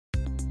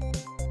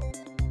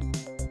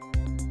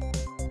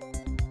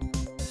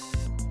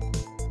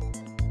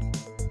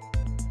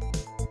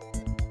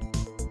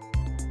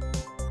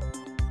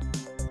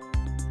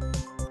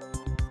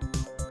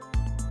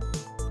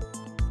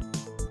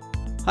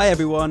Hi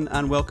everyone,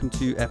 and welcome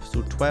to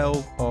episode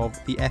 12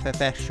 of the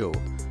FFS Show,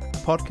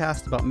 a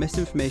podcast about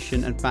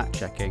misinformation and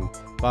fact-checking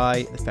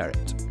by The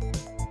Ferret.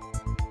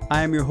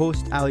 I am your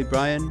host, Ali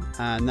Bryan,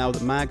 and now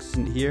that Mags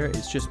isn't here,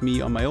 it's just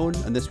me on my own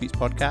on this week's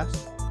podcast.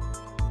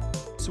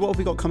 So what have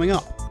we got coming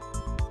up?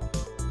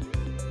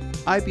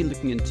 I've been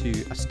looking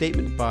into a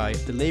statement by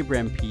the Labour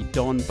MP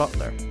Dawn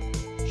Butler.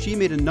 She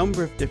made a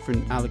number of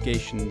different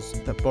allegations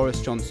that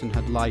Boris Johnson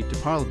had lied to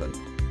Parliament,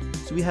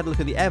 so we had a look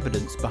at the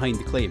evidence behind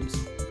the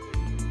claims.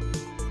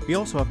 We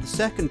also have the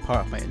second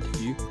part of my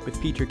interview with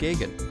Peter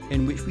Geoghegan,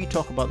 in which we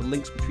talk about the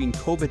links between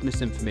COVID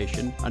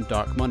misinformation and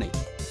dark money.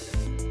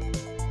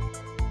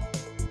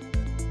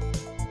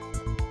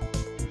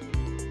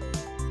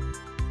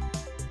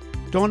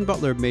 Dawn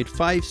Butler made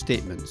 5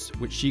 statements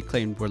which she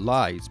claimed were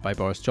lies by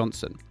Boris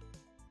Johnson.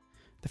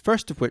 The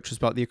first of which was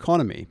about the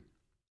economy.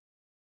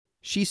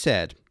 She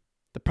said,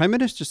 "The Prime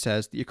Minister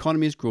says the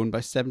economy has grown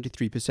by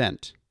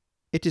 73%.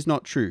 It is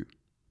not true."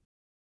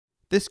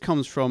 This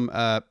comes from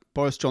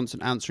Boris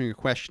Johnson answering a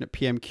question at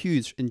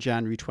PMQs in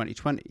January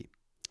 2020.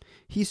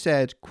 He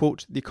said,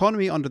 quote, "The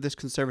economy under this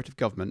Conservative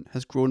government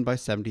has grown by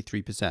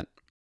 73%.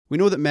 We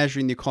know that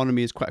measuring the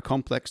economy is quite a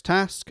complex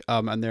task,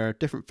 and there are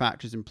different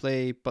factors in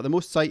play, but the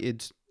most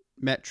cited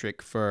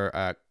metric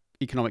for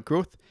economic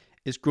growth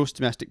is gross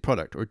domestic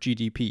product, or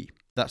GDP.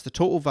 That's the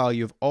total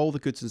value of all the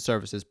goods and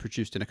services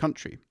produced in a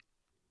country.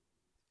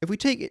 If we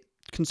take it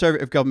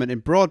Conservative government in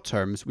broad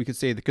terms, we could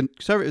say the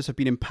Conservatives have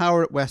been in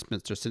power at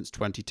Westminster since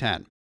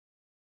 2010.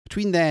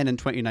 Between then and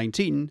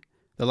 2019,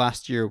 the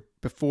last year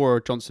before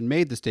Johnson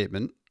made the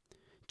statement,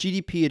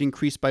 GDP had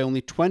increased by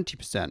only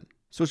 20%.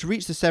 So to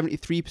reach the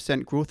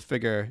 73% growth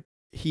figure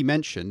he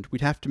mentioned,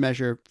 we'd have to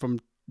measure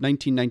from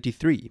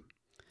 1993.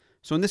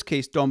 So in this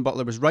case, Dawn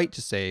Butler was right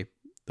to say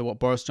that what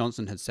Boris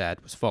Johnson had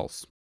said was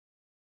false.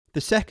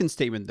 The second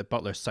statement that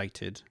Butler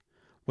cited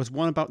was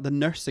one about the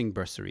nursing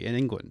bursary in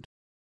England.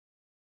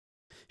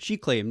 She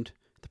claimed,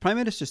 "The Prime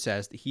Minister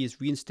says that he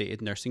has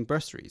reinstated nursing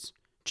bursaries.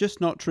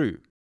 Just not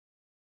true."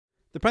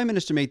 The Prime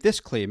Minister made this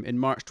claim in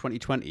March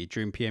 2020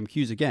 during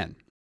PMQs again.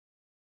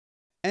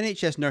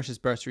 NHS nurses'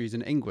 bursaries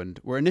in England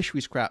were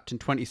initially scrapped in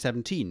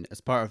 2017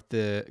 as part of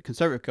the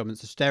Conservative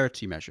government's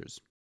austerity measures.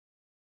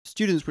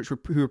 Students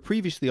who were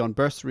previously on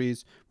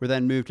bursaries were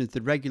then moved into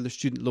the regular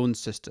student loan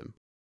system.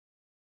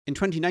 In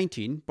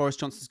 2019, Boris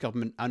Johnson's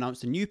government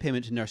announced a new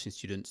payment to nursing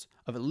students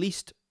of at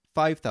least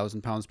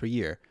 £5,000 per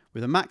year,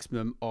 with a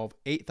maximum of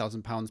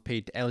 £8,000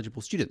 paid to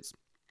eligible students.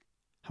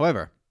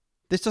 However,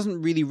 this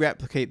doesn't really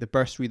replicate the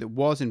bursary that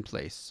was in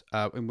place,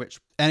 in which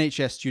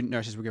NHS student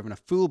nurses were given a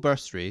full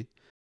bursary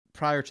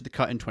prior to the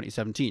cut in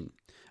 2017.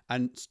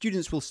 And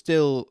students will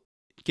still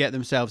get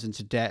themselves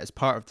into debt as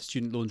part of the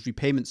student loans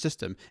repayment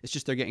system. It's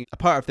just they're getting a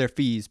part of their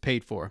fees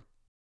paid for.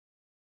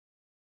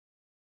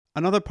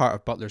 Another part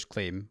of Butler's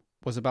claim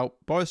was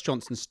about Boris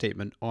Johnson's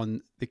statement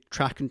on the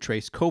track and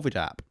trace COVID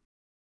app.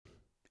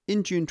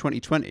 In June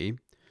 2020,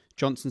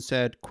 Johnson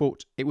said,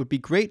 quote, "It would be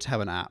great to have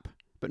an app,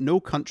 but no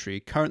country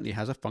currently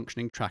has a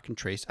functioning track and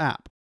trace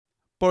app."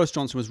 Boris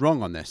Johnson was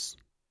wrong on this.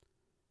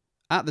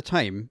 At the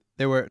time,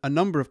 there were a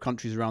number of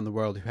countries around the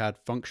world who had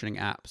functioning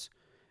apps,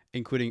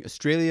 including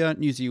Australia,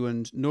 New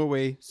Zealand,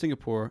 Norway,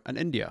 Singapore, and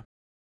India.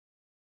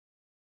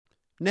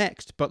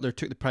 Next, Butler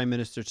took the Prime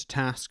Minister to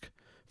task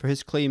for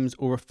his claims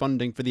over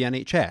funding for the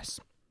NHS.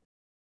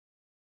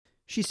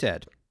 She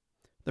said,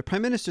 "The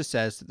Prime Minister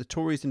says that the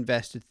Tories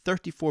invested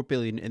 £34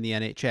 billion in the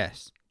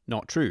NHS.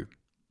 Not true."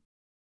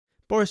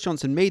 Boris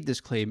Johnson made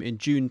this claim in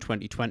June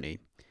 2020.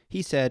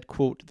 He said,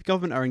 quote, "The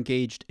government are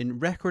engaged in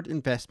record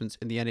investments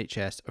in the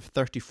NHS of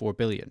 £34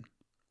 billion.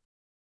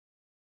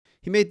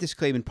 He made this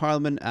claim in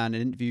Parliament and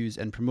in interviews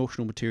and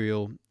promotional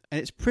material,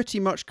 and it's pretty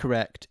much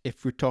correct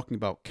if we're talking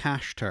about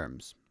cash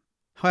terms.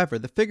 However,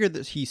 the figure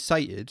that he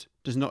cited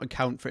does not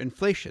account for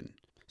inflation,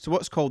 so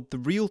what's called the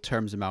real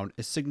terms amount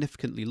is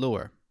significantly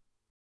lower.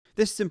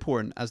 This is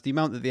important as the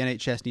amount that the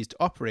NHS needs to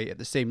operate at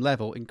the same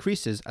level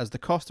increases as the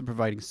cost of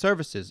providing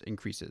services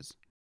increases.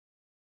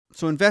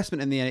 So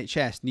investment in the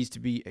NHS needs to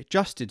be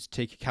adjusted to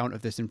take account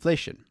of this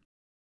inflation.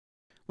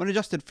 When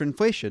adjusted for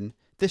inflation,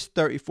 this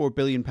 £34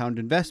 billion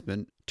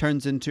investment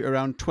turns into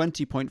around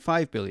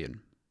 £20.5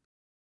 billion.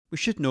 We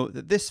should note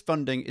that this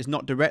funding is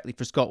not directly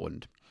for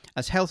Scotland,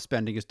 as health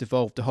spending is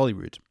devolved to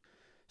Holyrood.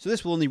 So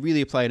this will only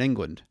really apply in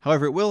England.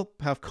 However, it will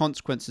have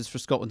consequences for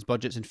Scotland's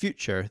budgets in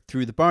future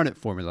through the Barnett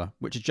formula,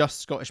 which adjusts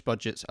Scottish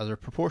budgets as a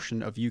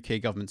proportion of UK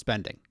government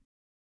spending.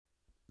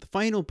 The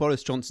final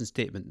Boris Johnson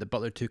statement that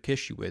Butler took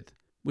issue with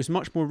was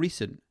much more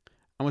recent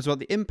and was about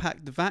the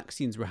impact the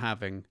vaccines were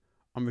having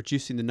on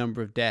reducing the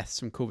number of deaths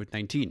from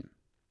COVID-19.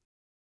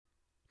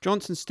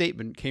 Johnson's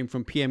statement came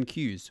from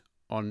PMQs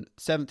on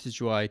 7th of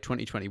July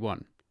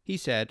 2021. He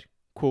said,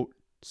 quote,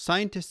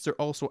 "Scientists are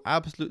also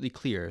absolutely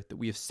clear that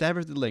we have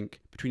severed the link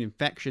between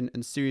infection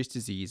and serious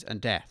disease and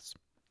deaths.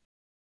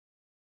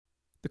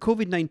 The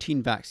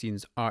COVID-19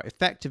 vaccines are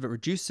effective at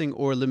reducing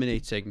or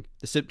eliminating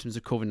the symptoms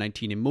of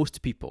COVID-19 in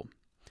most people,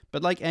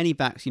 but like any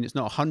vaccine, it's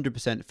not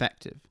 100%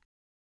 effective.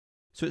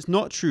 So it's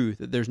not true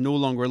that there's no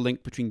longer a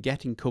link between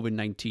getting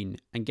COVID-19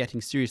 and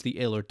getting seriously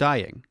ill or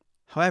dying.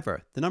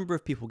 However, the number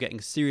of people getting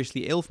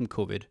seriously ill from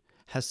COVID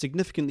has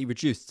significantly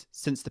reduced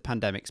since the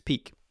pandemic's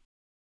peak.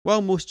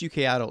 While most UK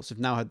adults have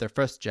now had their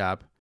first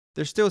jab,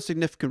 there's still a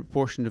significant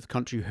proportion of the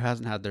country who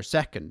hasn't had their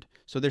second,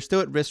 so they're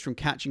still at risk from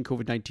catching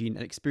COVID-19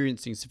 and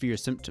experiencing severe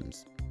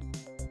symptoms.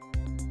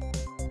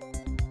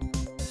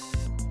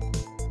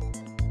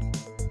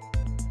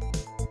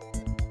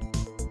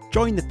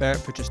 Join the Ferret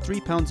for just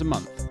 £3 a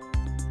month.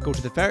 Go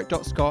to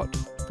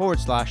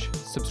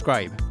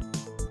theferret.scot/subscribe.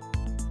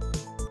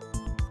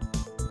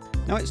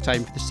 Now it's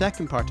time for the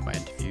second part of my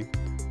interview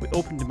with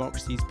Open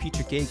Democracy's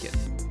Peter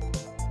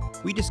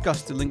Geoghegan. We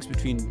discussed the links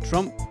between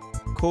Trump,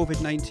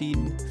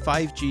 COVID-19,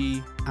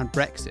 5G and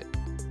Brexit.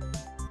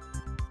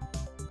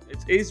 It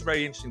is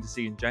very interesting to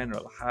see in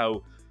general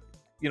how,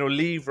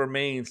 Leave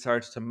Remain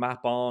started to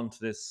map on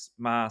to this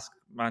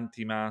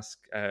anti-mask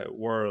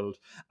world.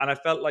 And I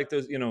felt like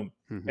there's, I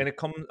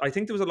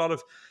think there was a lot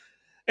of,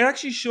 it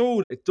actually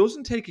showed it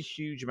doesn't take a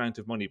huge amount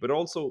of money, but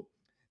also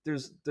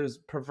there's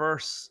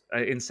perverse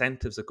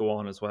incentives that go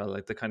on as well,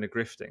 like the kind of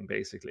grifting.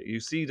 Basically,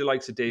 you see the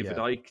likes of David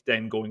Icke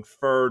then going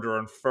further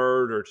and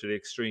further to the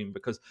extreme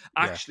because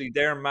actually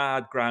their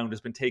mad ground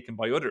has been taken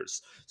by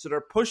others, so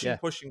they're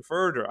pushing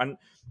further, and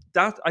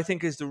that I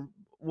think is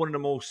one of the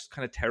most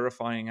kind of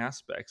terrifying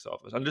aspects of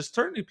it. And there's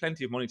certainly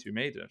plenty of money to be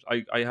made in it.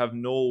 I have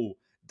no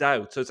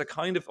doubt. So it's a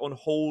kind of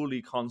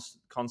unholy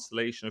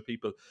constellation of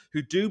people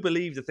who do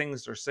believe the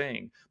things they're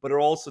saying, but are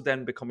also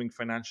then becoming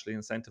financially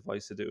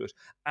incentivized to do it,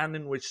 and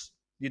in which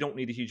you don't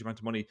need a huge amount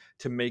of money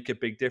to make a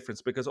big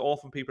difference, because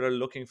often people are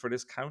looking for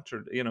this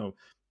counter,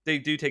 they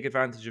do take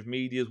advantage of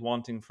media's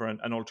wanting for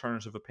an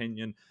alternative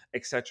opinion,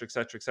 etc.,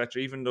 etc.,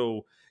 etc., even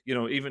though,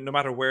 even no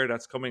matter where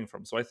that's coming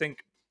from. So I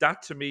think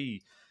that, to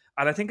me,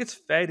 and I think it's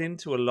fed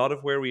into a lot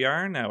of where we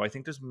are now. I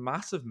think there's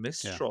massive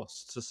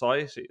mistrust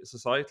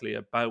societally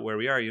about where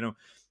we are.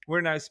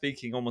 We're now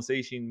speaking almost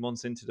 18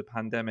 months into the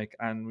pandemic,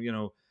 and,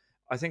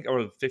 I think,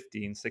 or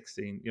 15,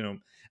 16,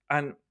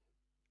 and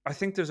I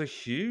think there's a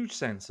huge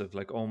sense of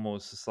like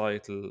almost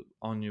societal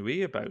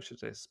ennui about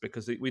this,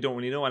 because we don't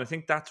really know. And I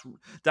think that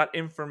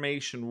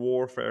information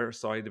warfare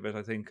side of it,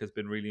 I think, has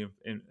been really,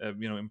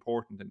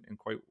 important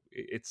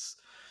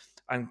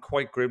and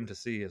quite grim to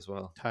see as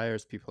well.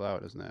 Tires people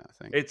out, isn't it? I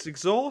think It's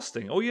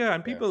exhausting. Oh yeah,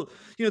 and people,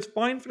 it's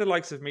fine for the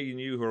likes of me and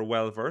you who are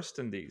well versed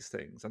in these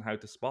things and how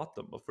to spot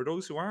them, but for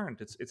those who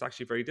aren't, it's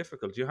actually very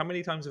difficult. How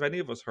many times have any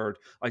of us heard,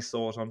 "I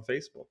saw it on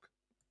Facebook"?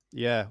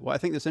 Yeah, well, I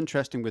think that's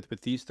interesting with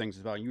these things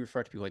as well. You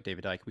refer to people like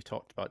David Icke. We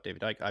talked about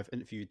David Icke. I've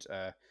interviewed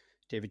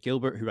David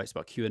Gilbert, who writes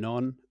about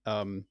QAnon,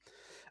 and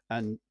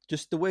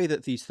just the way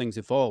that these things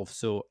evolve.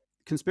 So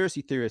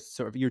conspiracy theorists,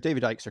 sort of, your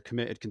David Ickes are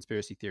committed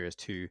conspiracy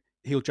theorists who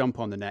he'll jump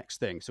on the next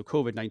thing. So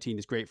COVID-19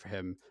 is great for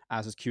him,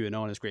 as is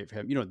QAnon is great for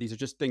him. These are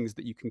just things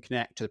that you can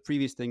connect to the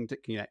previous thing, to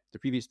connect to the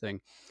previous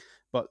thing.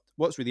 But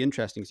what's really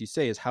interesting, as you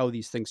say, is how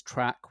these things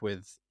track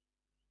with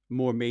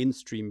more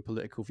mainstream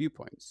political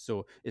viewpoints.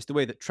 So it's the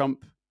way that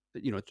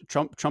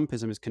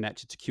Trumpism is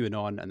connected to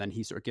QAnon, and then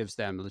he sort of gives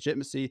them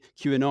legitimacy.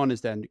 QAnon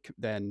is then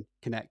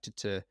connected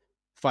to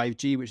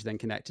 5G, which is then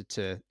connected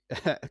to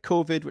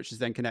COVID, which is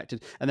then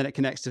connected, and then it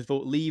connects to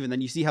Vote Leave, and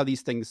then you see how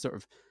these things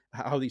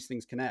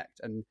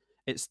connect, and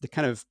it's the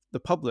kind of the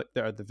public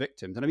that are the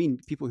victims. And I mean,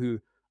 people who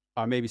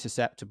are maybe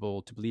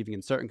susceptible to believing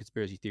in certain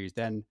conspiracy theories,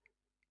 then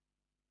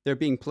they're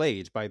being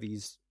played by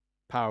these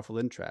powerful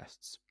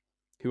interests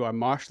who are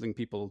marshalling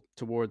people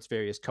towards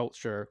various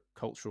cultural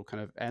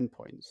kind of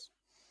endpoints.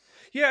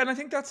 Yeah, and I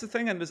think that's the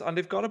thing, and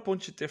they've got a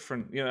bunch of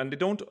different, and they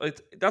don't.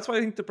 That's why I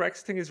think the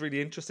Brexit thing is really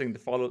interesting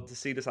to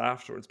see this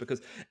afterwards,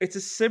 because it's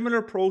a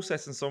similar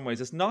process in some ways.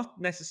 It's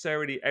not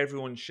necessarily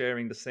everyone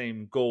sharing the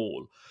same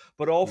goal,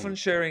 but often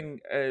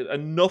sharing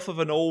enough of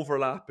an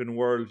overlap in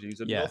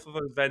worldviews, enough of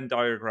a Venn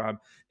diagram,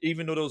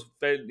 even though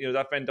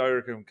that Venn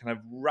diagram can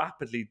have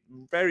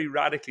very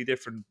radically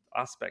different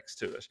aspects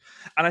to it.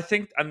 And I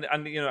think,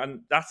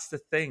 and that's the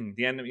thing.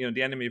 The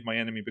enemy of my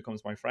enemy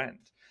becomes my friend.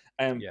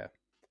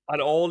 And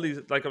all these,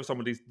 like I was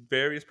talking about, these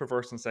various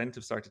perverse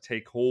incentives start to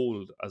take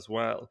hold as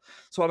well.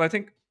 So, and I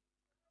think,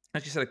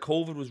 as you said,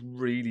 COVID was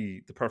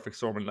really the perfect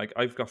storm. And like,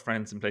 I've got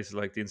friends in places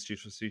like the Institute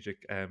for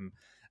Strategic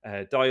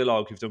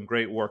Dialogue who've done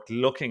great work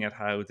looking at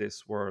how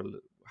this world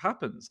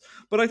happens.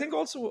 But I think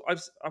also,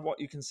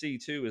 what you can see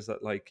too is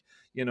that, like,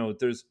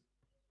 there's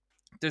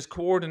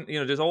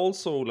there's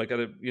also, like,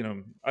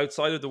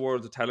 outside of the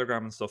world of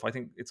Telegram and stuff, I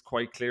think it's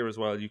quite clear as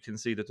well. You can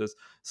see that there's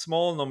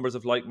small numbers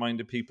of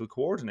like-minded people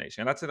coordinating,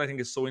 and that's what I think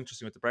is so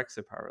interesting with the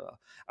Brexit parallel,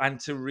 and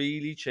to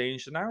really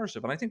change the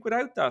narrative. And I think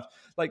without that,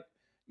 like,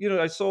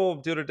 I saw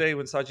the other day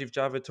when Sajid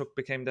Javid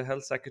became the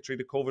health secretary,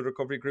 the COVID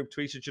recovery group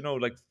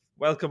tweeted, like,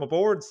 "Welcome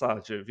aboard,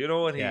 Sajid,"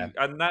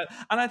 and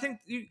I think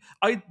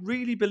I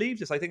really believe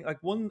this. I think, like,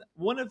 one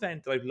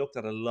event that I've looked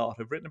at a lot,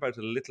 I've written about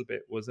it a little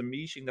bit, was a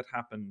meeting that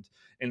happened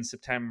in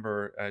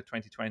September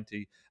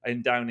 2020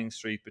 in Downing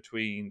Street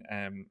between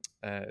Anders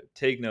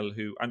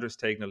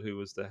Tegnell, who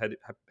was the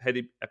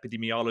head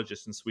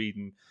epidemiologist in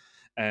Sweden,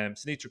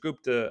 Sunitra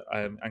Gupta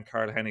and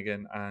Carl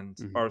Hennigan and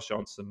Hmm. Boris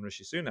Johnson and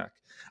Rishi Sunak.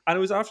 And it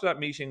was after that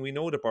meeting we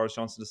know that Boris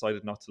Johnson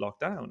decided not to lock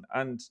down.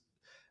 And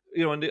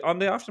on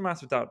the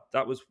aftermath of that,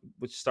 that was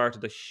which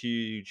started a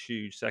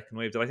huge second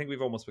wave that I think we've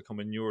almost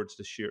become inured to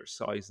the sheer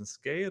size and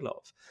scale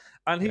of.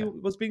 And he Yeah.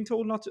 was being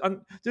told not to.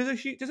 And there's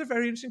a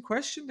very interesting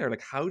question there,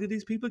 like how did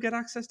these people get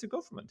access to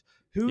government?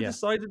 Who Yeah.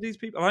 decided these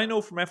people? And I know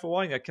from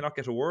FOI, I cannot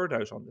get a word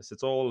out on this.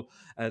 It's all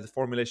the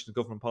formulation of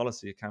government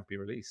policy. It can't be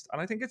released.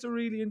 And I think it's a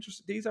really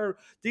interesting. These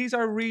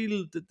are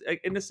real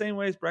in the same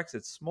way as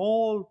Brexit.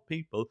 Small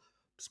people,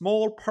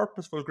 small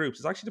purposeful groups.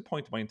 It's actually the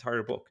point of my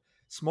entire book.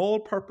 Small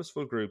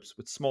purposeful groups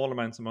with small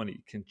amounts of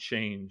money can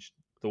change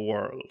the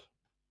world.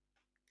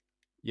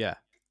 Yeah.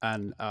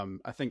 And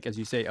I think, as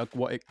you say,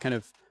 what it kind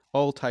of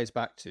all ties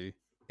back to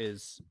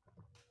is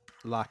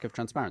lack of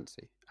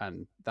transparency,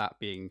 and that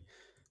being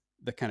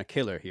the kind of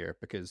killer here.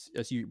 Because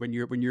when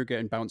you're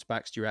getting bounce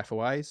backs to your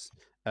FOIs,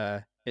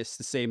 it's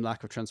the same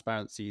lack of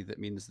transparency that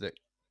means that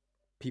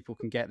people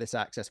can get this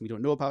access and we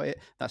don't know about it.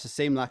 That's the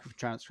same lack of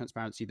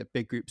transparency that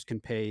big groups can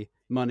pay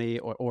money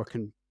or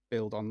can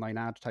build online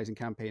advertising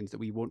campaigns that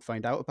we won't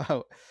find out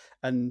about.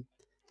 And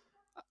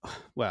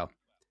well,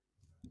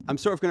 I'm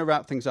sort of going to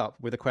wrap things up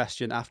with a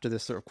question after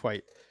this sort of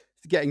quite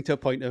getting to a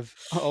point of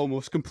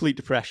almost complete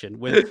depression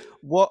with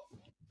what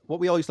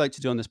we always like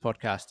to do on this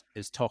podcast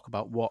is talk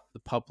about what the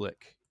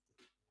public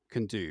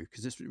can do,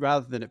 because it's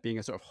rather than it being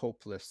a sort of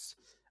hopeless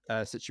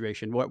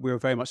situation, we're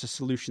very much a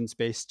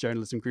solutions-based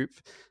journalism group.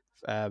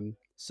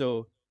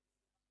 So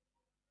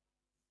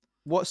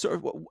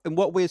in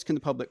what ways can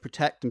the public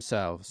protect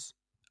themselves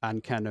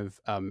and kind of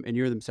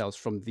inure themselves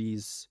from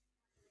these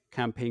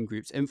campaign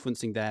groups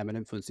influencing them and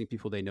influencing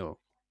people they know?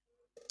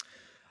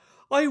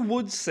 I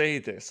would say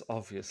this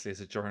obviously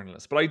as a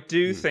journalist, but I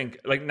do Mm, think,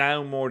 like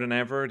now more than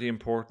ever, the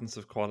importance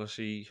of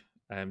quality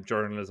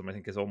journalism, I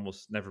think, has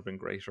almost never been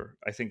greater.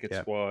 I think it's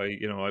yeah. why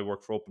I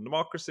work for Open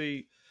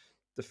Democracy.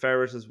 The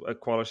Ferret is a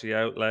quality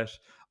outlet.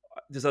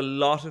 There's a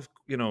lot of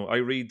I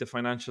read the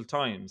Financial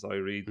Times, I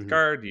read the Hmm.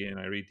 Guardian,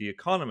 I read the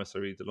Economist, I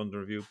read the London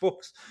Review of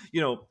Books.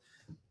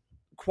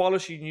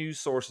 Quality news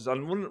sources.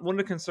 And one of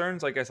the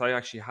concerns I guess I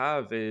actually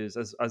have is,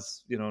 as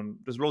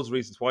there's loads of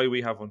reasons why we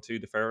have one too,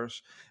 the Ferret.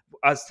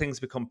 As things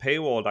become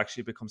paywalled,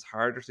 actually it becomes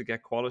harder to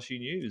get quality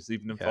news.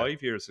 Even in Yeah.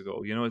 5 years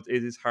ago,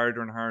 it is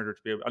harder and harder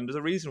to be able. And there's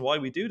a reason why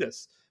we do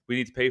this. We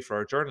need to pay for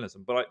our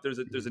journalism, but there's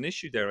Hmm. an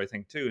issue there, I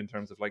think, too, in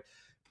terms of like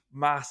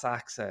mass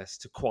access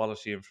to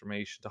quality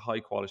information, to high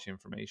quality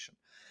information.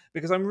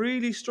 Because I'm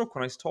really struck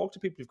when I talk to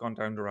people who've gone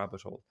down the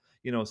rabbit hole,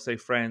 say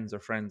friends or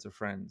friends or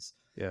friends,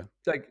 Yeah.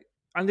 like,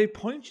 and they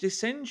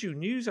send you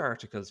news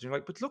articles, and you're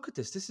like, but look at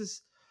this. This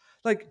is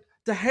like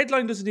the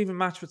headline doesn't even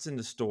match what's in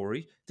the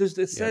story. It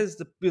Yeah. says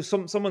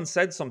someone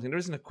said something. There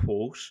isn't a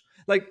quote.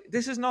 Like,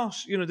 this is not.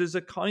 There's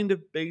a kind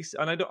of base,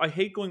 and I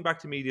hate going back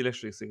to media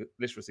literacy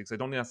because I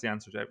don't think that's the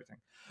answer to everything.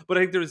 But I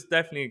think there is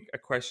definitely a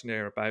question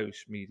there about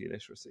media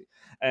literacy.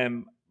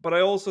 But I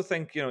also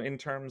think, in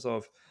terms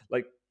of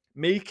like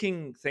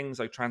making things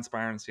like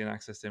transparency and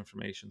access to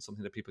information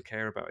something that people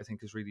care about, I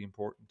think is really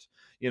important.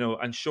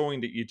 And showing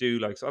that you do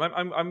like. So,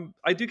 and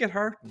I do get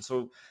hurt. And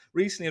so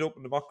recently at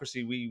Open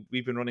Democracy,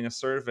 we've been running a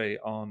survey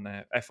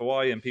on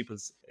FOI and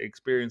people's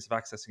experience of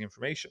accessing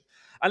information.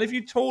 And if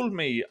you told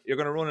me you're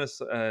going to run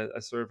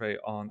a survey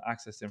on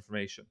access to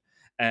information,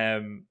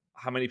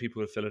 how many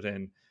people would fill it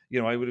in?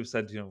 I would have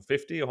said,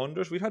 50,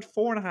 100. We've had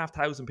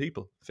 4,500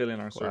 people fill in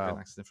our survey on Wow.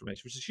 access to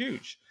information, which is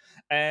huge.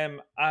 And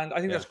I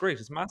think Yeah. that's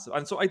great. It's massive.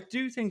 And so I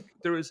do think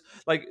there is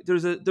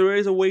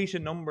a way to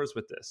numbers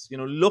with this,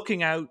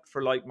 looking out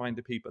for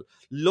like-minded people,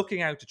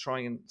 looking out to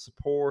try and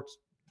support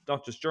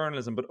not just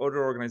journalism, but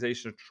other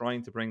organizations are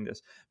trying to bring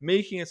this,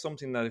 making it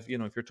something that if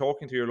you're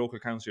talking to your local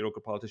council, your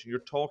local politician, you're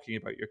talking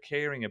about, you're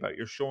caring about,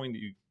 you're showing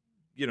that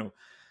you know,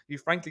 you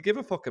frankly give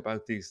a fuck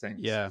about these things.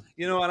 Yeah.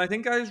 And I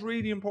think that is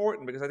really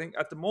important because I think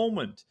at the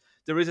moment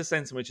there is a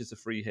sense in which it's a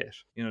free hit.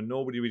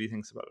 Nobody really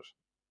thinks about it.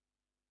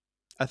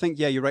 I think,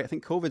 yeah, you're right. I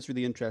think COVID's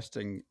really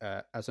interesting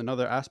as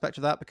another aspect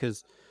of that,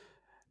 because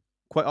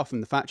quite often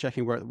the fact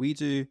checking work that we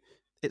do,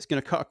 it's going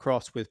to cut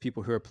across with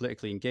people who are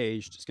politically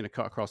engaged. It's going to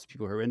cut across with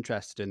people who are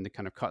interested in the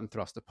kind of cut and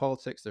thrust of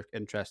politics. They're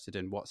interested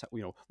in what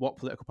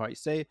political parties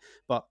say.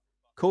 But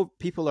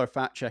people are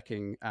fact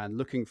checking and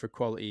looking for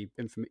quality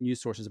news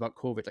sources about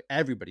COVID. Like,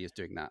 everybody is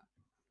doing that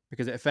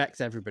because it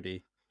affects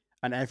everybody,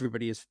 and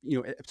everybody is,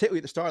 particularly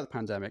at the start of the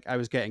pandemic, I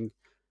was getting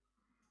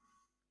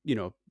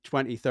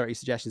 20, 30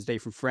 suggestions a day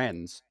from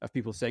friends of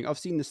people saying, I've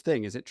seen this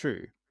thing, is it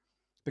true?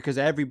 Because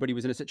everybody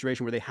was in a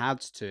situation where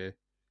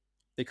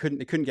they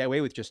couldn't get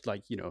away with just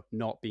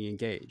not being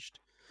engaged.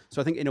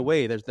 So I think in a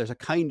way there's a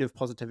kind of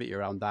positivity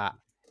around that,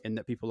 in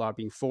that people are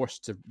being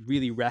forced to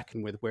really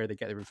reckon with where they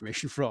get their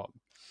information from.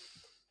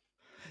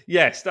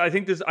 Yes, I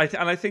think there's.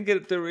 And I think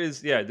there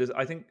is. Yeah, there's.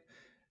 I think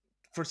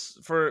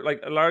for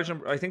like a large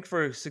number, I think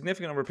for a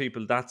significant number of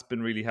people, that's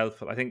been really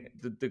helpful. I think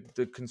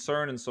the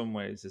concern in some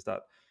ways is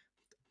that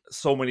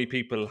so many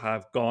people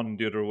have gone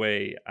the other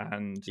way,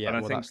 and Yeah, I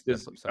well, think that's the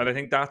flip side. I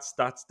think that's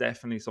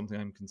definitely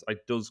something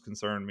it does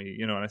concern me,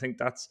 and I think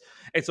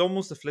it's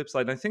almost the flip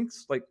side. And I think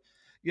like,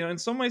 in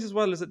some ways as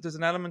well, is that there's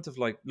an element of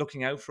like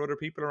looking out for other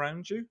people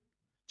around you,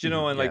 and Yeah,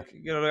 like,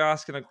 they're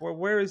asking like,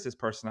 where is this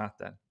person at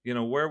then?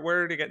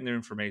 Where are they getting their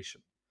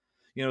information?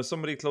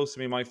 Somebody close to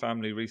me, my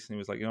family recently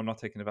was like, I'm not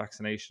taking a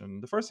vaccination.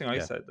 And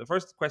the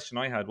first question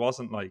I had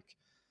wasn't like,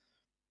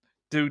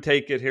 do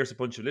take it, here's a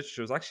bunch of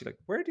literature. It was actually like,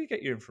 where do you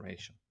get your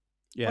information?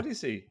 yeah, What do you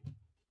see?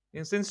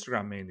 It's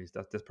Instagram mainly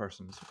that this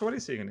person. So what are you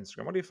seeing on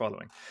Instagram? What are you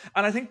following?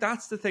 And I think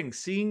that's the thing.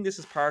 Seeing this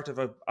as part of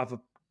a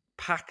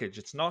package.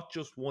 It's not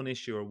just one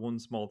issue or one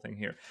small thing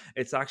here.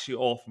 It's actually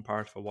often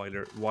part of a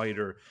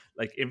wider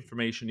like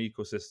information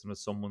ecosystem that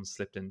someone's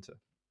slipped into.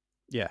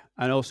 yeah,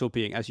 and also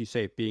being, as you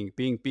say, being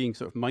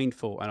sort of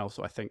mindful, and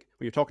also I think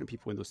when you're talking to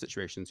people in those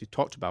situations, you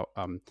talked about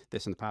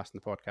this in the past in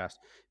the podcast,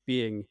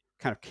 being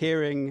kind of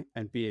caring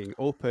and being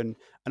open,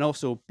 and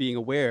also being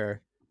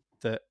aware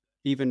that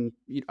even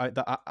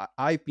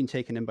I've been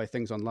taken in by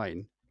things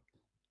online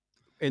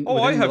I within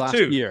the have last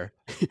too. year.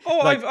 Oh,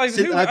 Like I've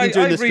been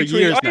doing this for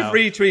years now.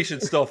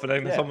 retweeted stuff, and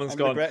then Yeah, someone's and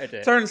gone. regretted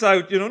it. Turns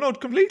out, no,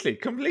 completely.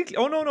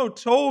 Oh no,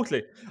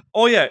 totally.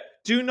 Oh yeah,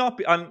 do not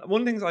be. And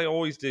one of the things I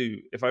always do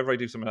if ever I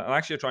do something, and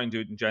actually I try and do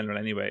it in general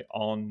anyway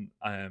on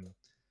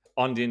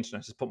the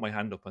internet, just put my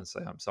hand up and say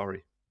I'm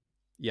sorry.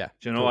 Yeah,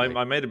 Totally.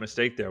 I made a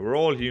mistake there. We're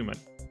all human.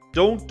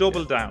 Don't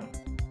double down.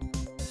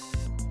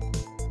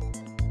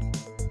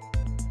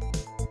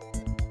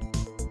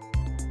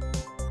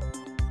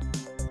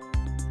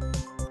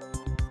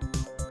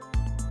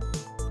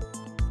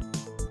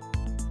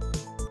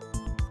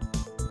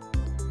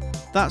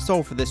 That's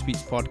all for this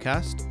week's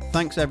podcast.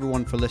 Thanks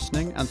everyone for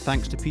listening, and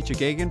thanks to Peter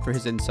Geoghegan for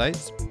his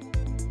insights.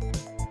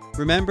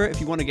 Remember, if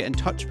you want to get in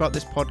touch about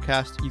this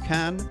podcast, you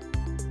can.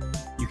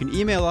 You can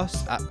email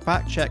us at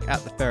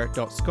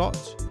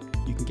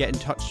factcheck@theferret.scot. You can get in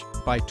touch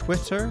by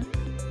Twitter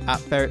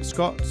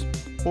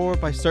 @ferretscot, or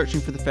by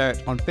searching for The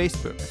Ferret on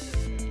Facebook.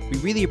 We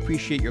really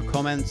appreciate your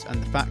comments and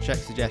the fact check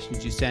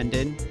suggestions you send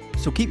in,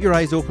 so keep your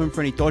eyes open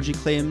for any dodgy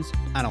claims,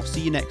 and I'll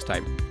see you next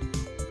time.